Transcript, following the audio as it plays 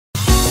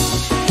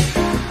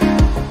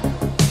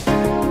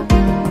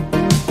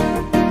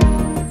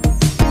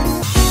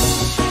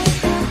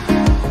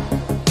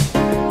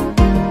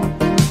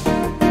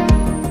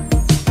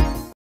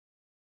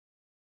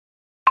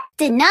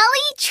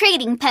Denali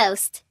Trading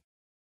Post.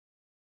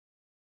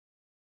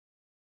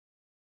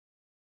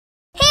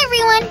 Hey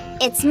everyone,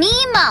 it's me,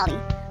 Molly.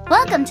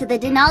 Welcome to the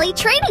Denali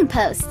Trading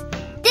Post.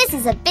 This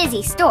is a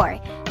busy store,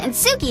 and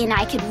Suki and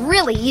I could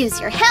really use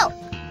your help.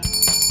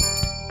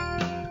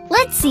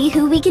 Let's see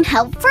who we can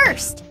help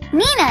first.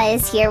 Nina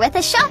is here with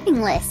a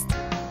shopping list.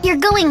 You're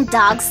going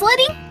dog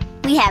sledding?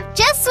 We have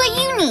just what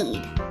you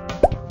need.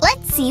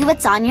 Let's see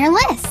what's on your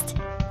list.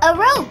 A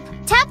rope.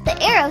 Tap the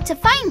arrow to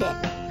find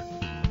it.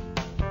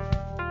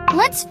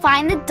 Let's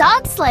find the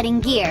dog sledding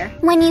gear.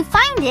 When you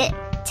find it,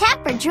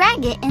 tap or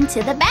drag it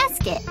into the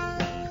basket.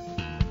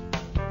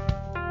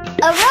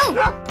 A rope!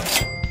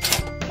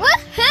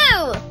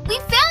 Woohoo! We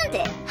found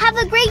it! Have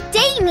a great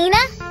day, Nina!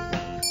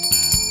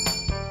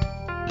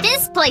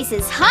 This place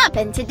is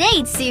hoppin'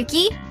 today,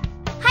 Suki.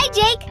 Hi,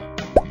 Jake!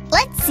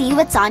 Let's see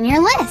what's on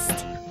your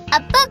list.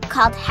 A book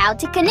called How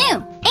to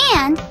Canoe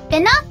and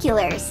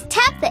binoculars.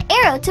 Tap the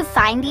arrow to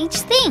find each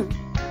thing.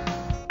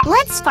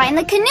 Let's find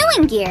the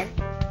canoeing gear.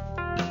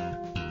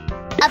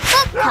 A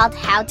book called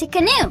How to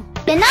Canoe,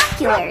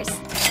 binoculars.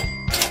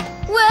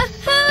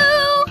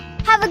 Woohoo!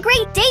 Have a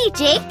great day,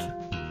 Jake!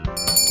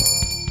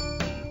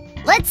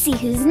 Let's see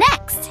who's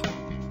next.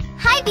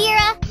 Hi,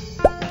 Vera!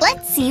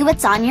 Let's see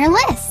what's on your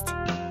list.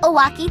 A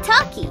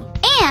walkie-talkie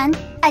and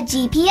a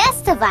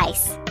GPS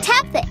device.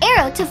 Tap the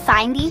arrow to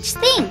find each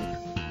thing.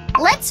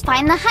 Let's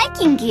find the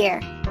hiking gear.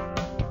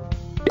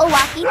 A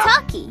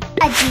walkie-talkie,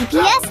 a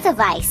GPS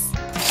device.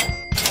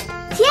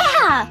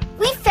 Yeah!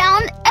 We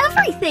found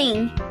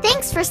everything!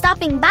 Thanks for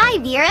stopping by,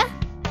 Vera.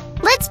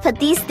 Let's put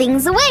these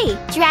things away.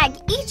 Drag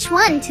each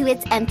one to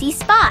its empty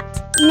spot.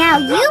 Now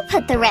you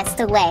put the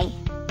rest away.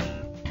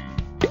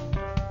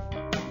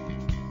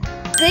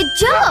 Good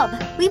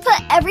job! We put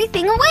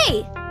everything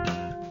away.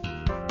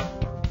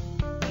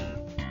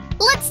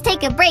 Let's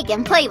take a break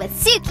and play with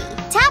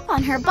Suki. Tap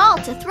on her ball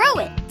to throw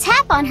it.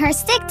 Tap on her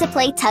stick to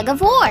play tug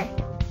of war.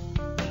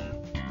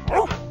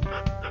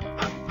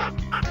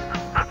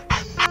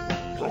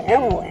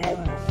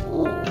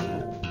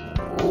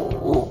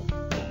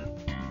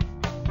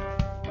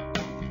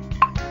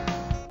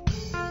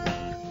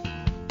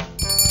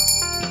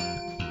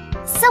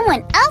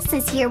 Someone else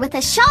is here with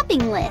a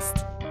shopping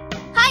list.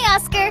 Hi,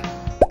 Oscar.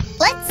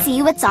 Let's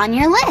see what's on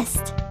your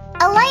list.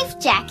 A life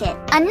jacket,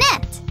 a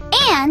net,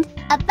 and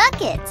a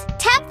bucket.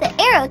 Tap the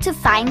arrow to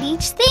find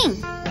each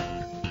thing.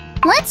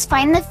 Let's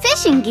find the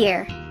fishing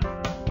gear.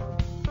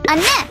 A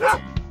net,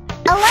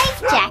 a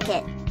life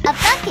jacket, a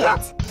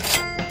bucket.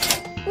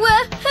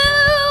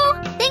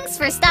 Woohoo! Thanks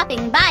for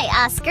stopping by,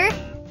 Oscar.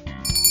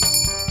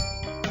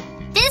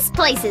 This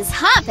place is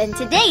hoppin'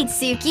 today,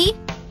 Suki.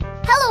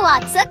 Hello,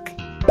 Otsuk.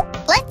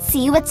 Let's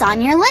see what's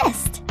on your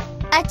list.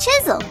 A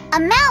chisel, a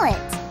mallet,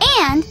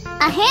 and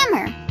a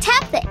hammer.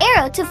 Tap the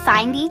arrow to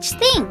find each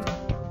thing.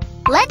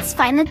 Let's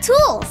find the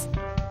tools.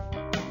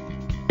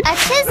 A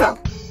chisel,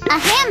 a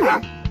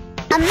hammer,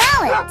 a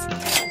mallet.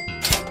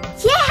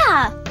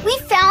 Yeah! We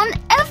found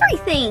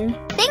everything!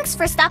 Thanks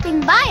for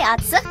stopping by,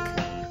 Otsuk.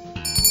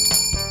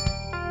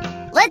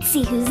 Let's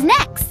see who's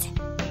next.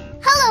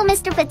 Hello,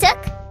 Mr. Patuk.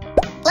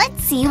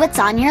 Let's see what's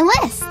on your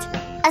list.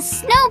 A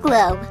snow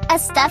globe, a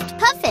stuffed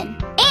puffin,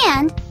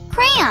 and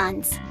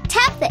crayons.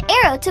 Tap the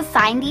arrow to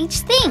find each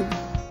thing.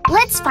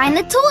 Let's find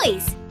the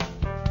toys.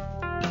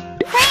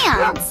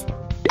 Crayons,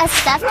 a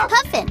stuffed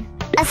puffin,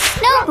 a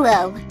snow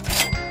globe.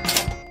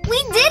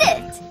 We did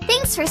it!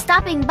 Thanks for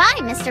stopping by,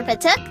 Mr.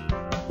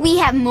 Patuk. We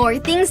have more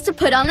things to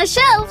put on the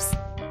shelves.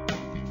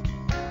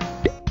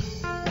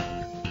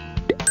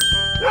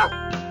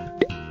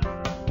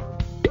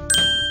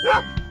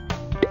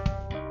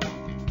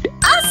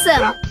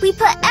 Awesome! We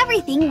put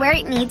everything where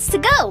it needs to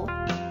go.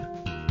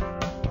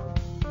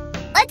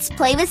 Let's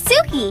play with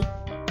Suki.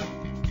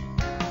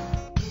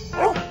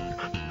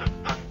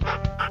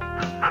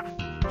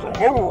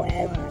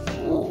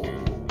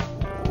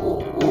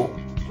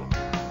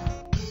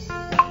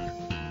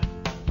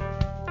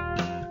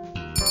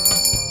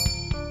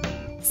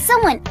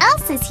 Someone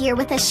else is here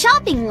with a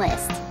shopping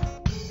list.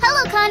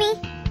 Hello, Connie.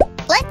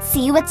 Let's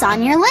see what's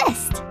on your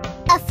list.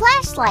 A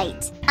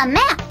flashlight, a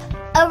map,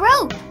 a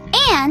rope,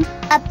 and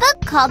a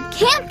book called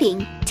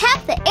Camping.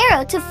 Tap the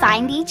arrow to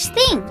find each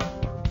thing.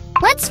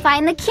 Let's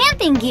find the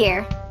camping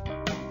gear.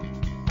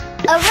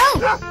 A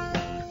rope,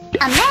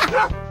 a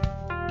map,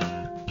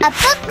 a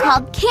book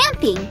called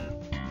Camping,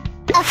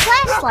 a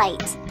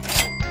flashlight.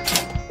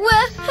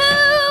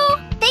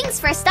 Woohoo! Thanks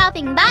for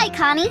stopping by,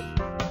 Connie.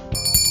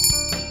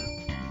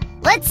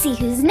 Let's see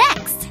who's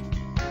next.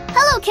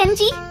 Hello,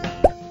 Kenji.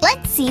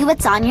 Let's see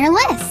what's on your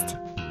list.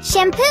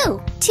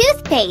 Shampoo,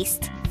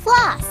 toothpaste,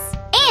 floss,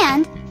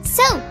 and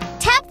soap.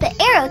 Tap the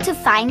arrow to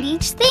find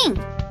each thing.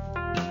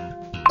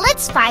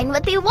 Let's find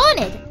what they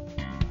wanted.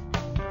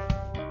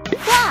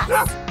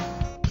 Floss,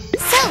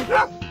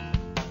 soap,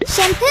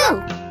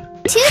 shampoo,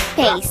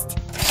 toothpaste.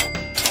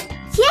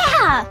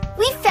 Yeah!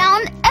 We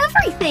found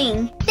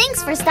everything!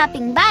 Thanks for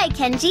stopping by,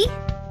 Kenji.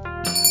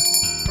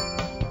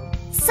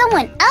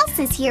 Someone else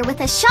is here with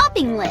a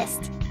shopping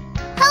list.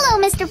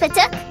 Hello, Mr.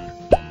 Patuk.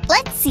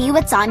 Let's see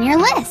what's on your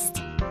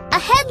list. a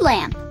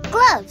headlamp,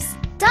 gloves,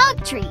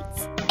 dog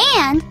treats,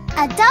 and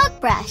a dog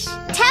brush.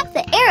 Tap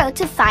the arrow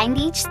to find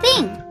each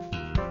thing.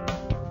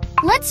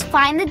 Let's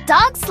find the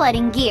dog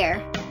sledding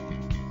gear.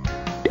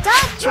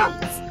 Dog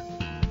treats,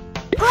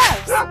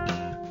 gloves,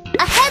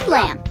 a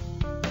headlamp,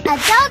 a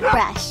dog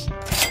brush.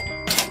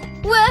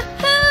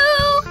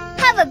 Woohoo!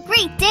 Have a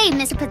great day,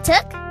 Mr.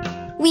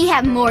 Patuk. We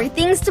have more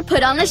things to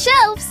put on the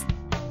shelves.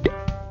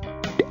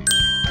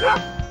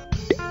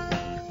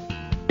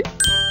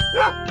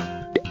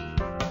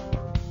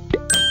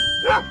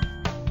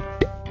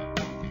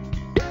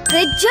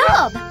 Good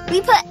job!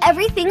 We put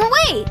everything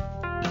away.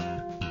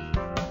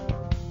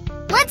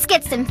 Let's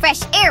get some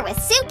fresh air with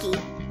Suki.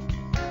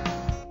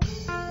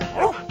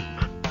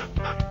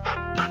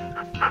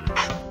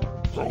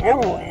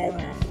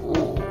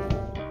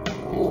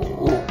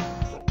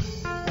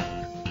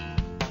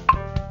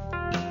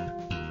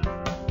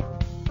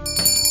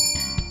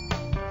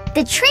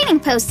 The trading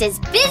post is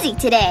busy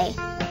today.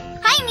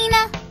 Hi,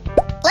 Nina.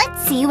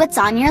 Let's see what's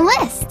on your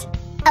list.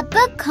 A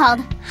book called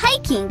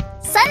Hiking,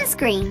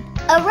 Sunscreen,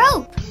 a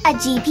rope, a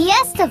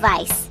GPS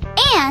device,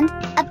 and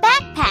a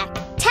backpack.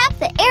 Tap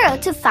the arrow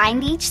to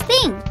find each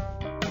thing.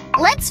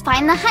 Let's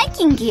find the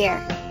hiking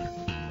gear.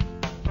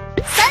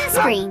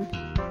 Sunscreen,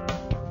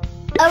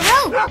 a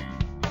rope,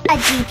 a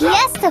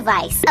GPS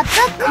device, a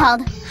book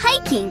called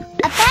Hiking,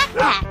 a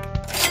backpack.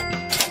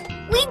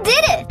 We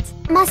did it!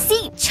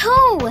 Masi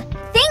Cho!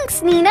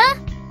 Thanks, Nina!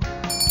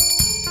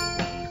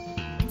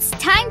 It's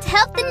time to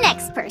help the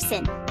next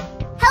person.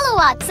 Hello,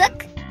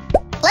 Atsuk.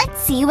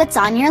 Let's see what's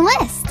on your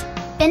list.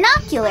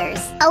 Binoculars,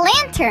 a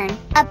lantern,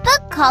 a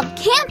book called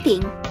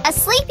Camping, a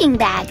sleeping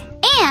bag,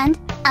 and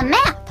a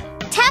map.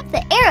 Tap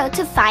the arrow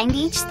to find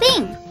each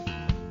thing.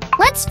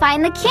 Let's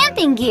find the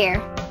camping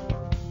gear.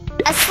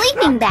 A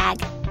sleeping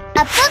bag,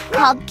 a book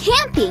called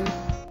Camping,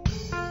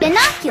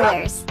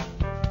 binoculars,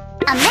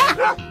 a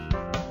map,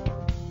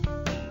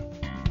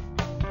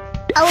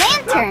 a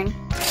lantern.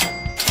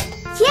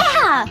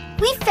 Yeah!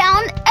 We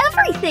found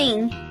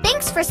everything!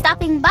 Thanks for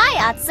stopping by,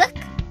 Atsuk.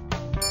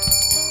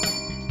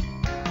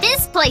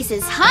 This place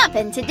is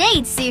hoppin'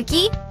 today,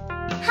 Suki.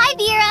 Hi,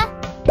 Vera.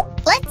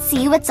 Let's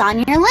see what's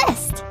on your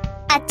list.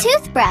 A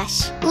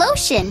toothbrush,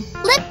 lotion,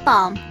 lip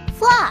balm,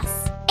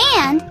 floss,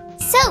 and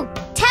soap.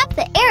 Tap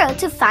the arrow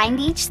to find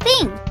each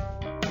thing.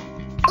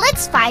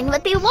 Let's find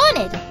what they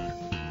wanted.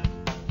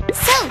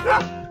 Soap,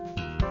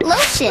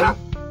 lotion,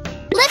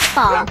 lip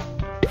balm,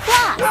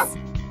 floss,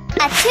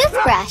 a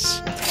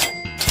toothbrush.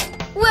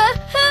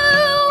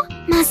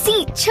 Woohoo!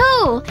 Masi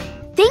Cho!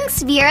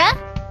 Thanks, Vera.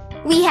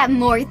 We have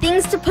more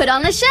things to put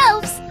on the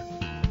shelves.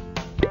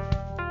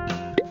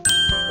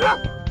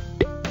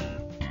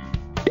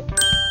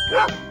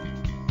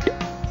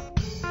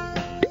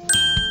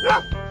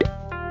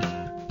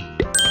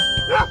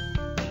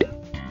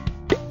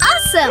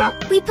 Awesome!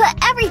 We put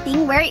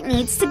everything where it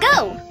needs to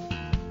go.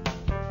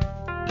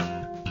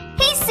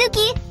 Hey,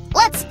 Suki,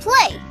 let's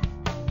play.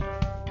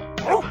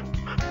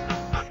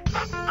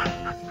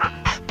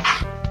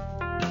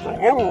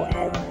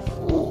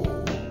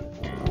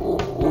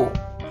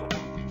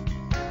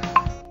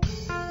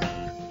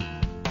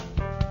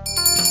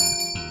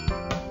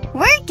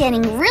 We're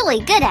getting really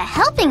good at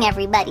helping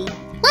everybody.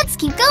 Let's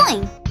keep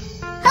going.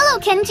 Hello,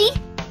 Kenji.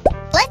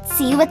 Let's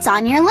see what's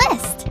on your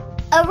list.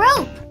 A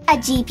rope, a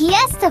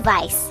GPS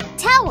device,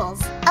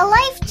 towels, a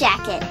life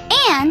jacket,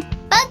 and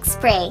bug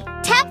spray.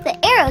 Tap the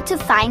arrow to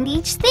find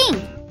each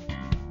thing.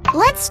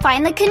 Let's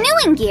find the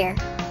canoeing gear.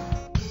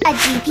 A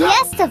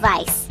GPS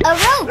device, a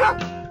rope,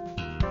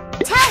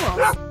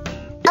 towels,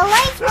 a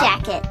life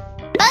jacket,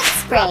 bug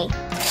spray.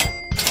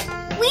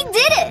 We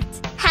did it!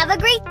 Have a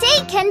great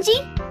day,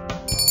 Kenji!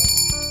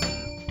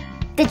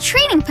 The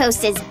trading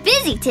post is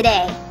busy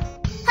today.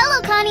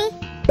 Hello, Connie.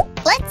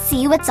 Let's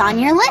see what's on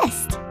your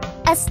list.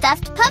 A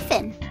stuffed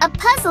puffin, a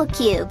puzzle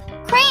cube,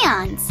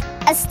 crayons,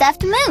 a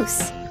stuffed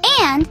moose,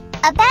 and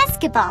a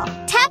basketball.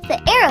 Tap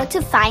the arrow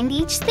to find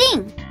each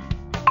thing.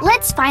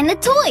 Let's find the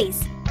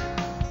toys.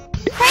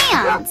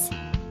 Crayons,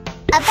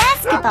 a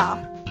basketball,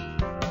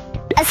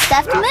 a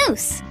stuffed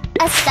moose,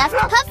 a stuffed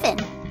puffin,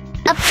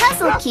 a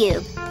puzzle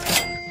cube.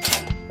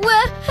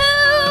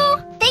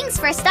 Woohoo! Thanks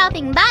for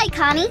stopping by,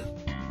 Connie.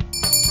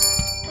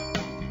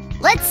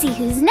 Let's see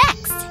who's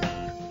next.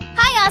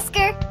 Hi,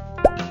 Oscar.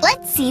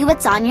 Let's see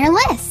what's on your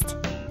list.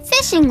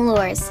 Fishing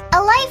lures,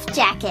 a life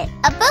jacket,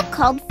 a book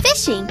called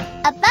Fishing,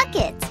 a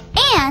bucket,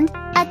 and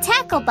a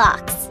tackle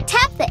box.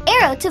 Tap the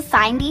arrow to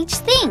find each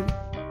thing.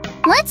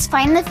 Let's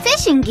find the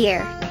fishing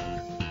gear.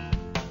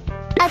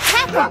 A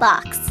tackle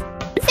box,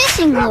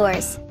 fishing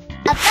lures,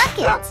 a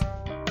bucket,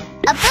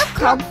 a book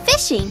called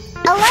Fishing,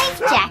 a life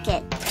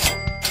jacket.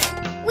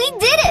 We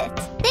did it!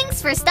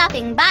 Thanks for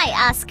stopping by,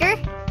 Oscar.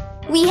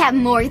 We have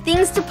more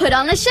things to put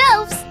on the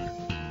shelves.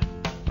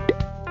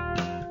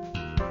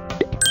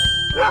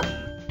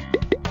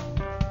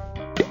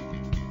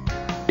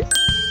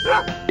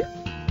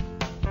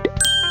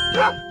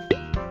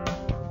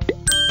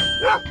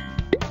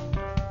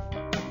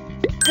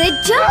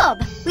 Good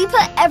job! We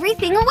put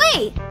everything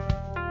away.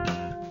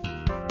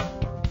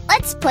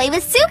 Let's play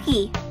with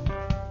Suki.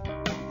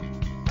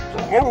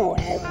 Someone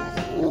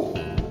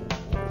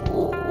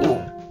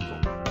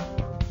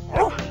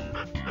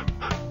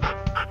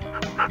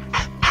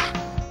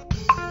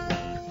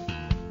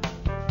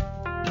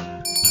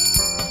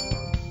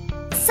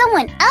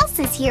else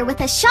is here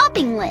with a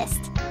shopping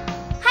list.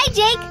 Hi,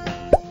 Jake.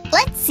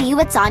 Let's see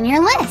what's on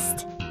your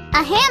list.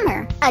 A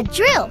hammer, a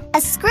drill,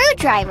 a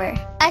screwdriver,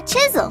 a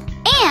chisel,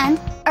 and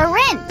a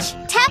wrench.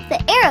 Tap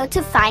the arrow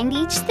to find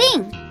each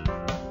thing.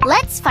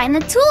 Let's find the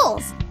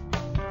tools.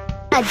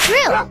 A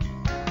drill,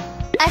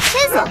 a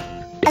chisel,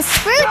 a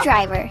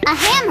screwdriver, a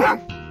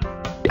hammer,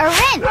 a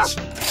wrench.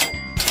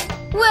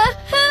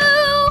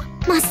 Woohoo!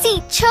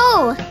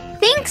 Masicho!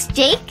 Thanks,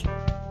 Jake.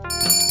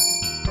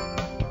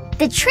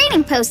 The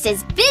trading post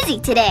is busy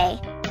today.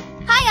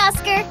 Hi,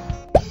 Oscar.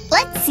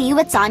 Let's see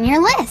what's on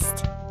your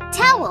list.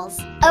 Towels,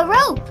 a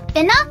rope,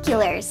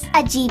 binoculars,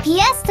 a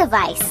GPS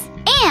device,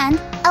 and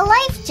a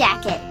life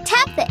jacket.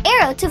 Tap the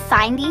arrow to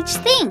find each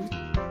thing.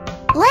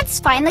 Let's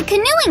find the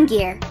canoeing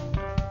gear.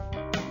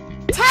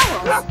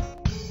 Towels,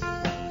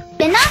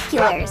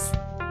 binoculars,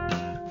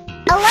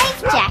 a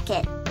life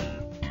jacket,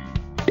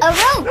 a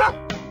rope,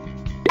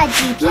 a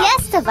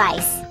GPS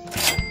device.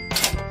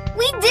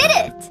 We did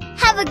it!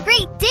 Have a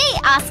great day,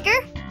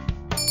 Oscar!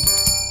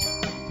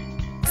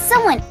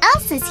 Someone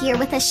else is here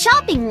with a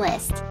shopping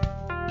list.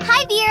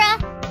 Hi, Vera!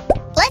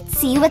 Let's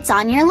see what's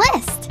on your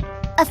list.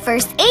 A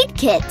first aid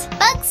kit,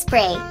 bug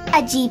spray,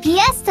 a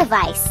GPS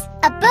device,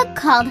 a book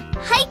called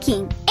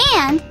Hiking,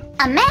 and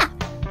a map.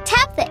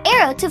 Tap the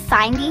arrow to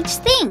find each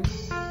thing.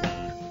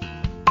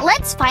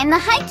 Let's find the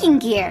hiking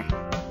gear.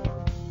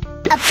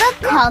 A book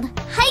called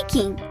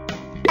Hiking,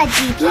 a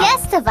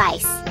GPS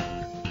device,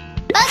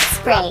 bug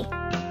spray,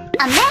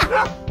 a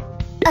map,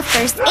 a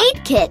first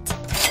aid kit.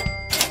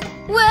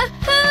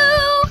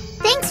 Woohoo!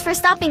 Thanks for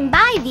stopping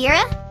by,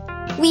 Vera.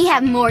 We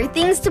have more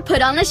things to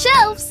put on the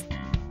shelves.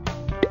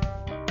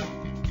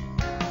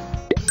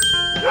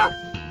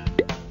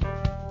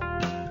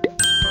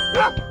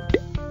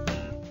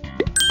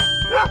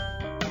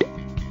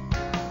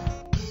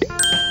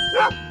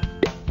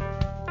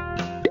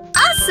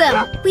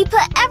 Awesome! We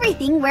put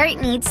everything where it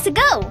needs to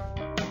go.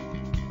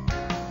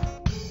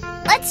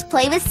 Let's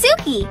play with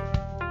Suki.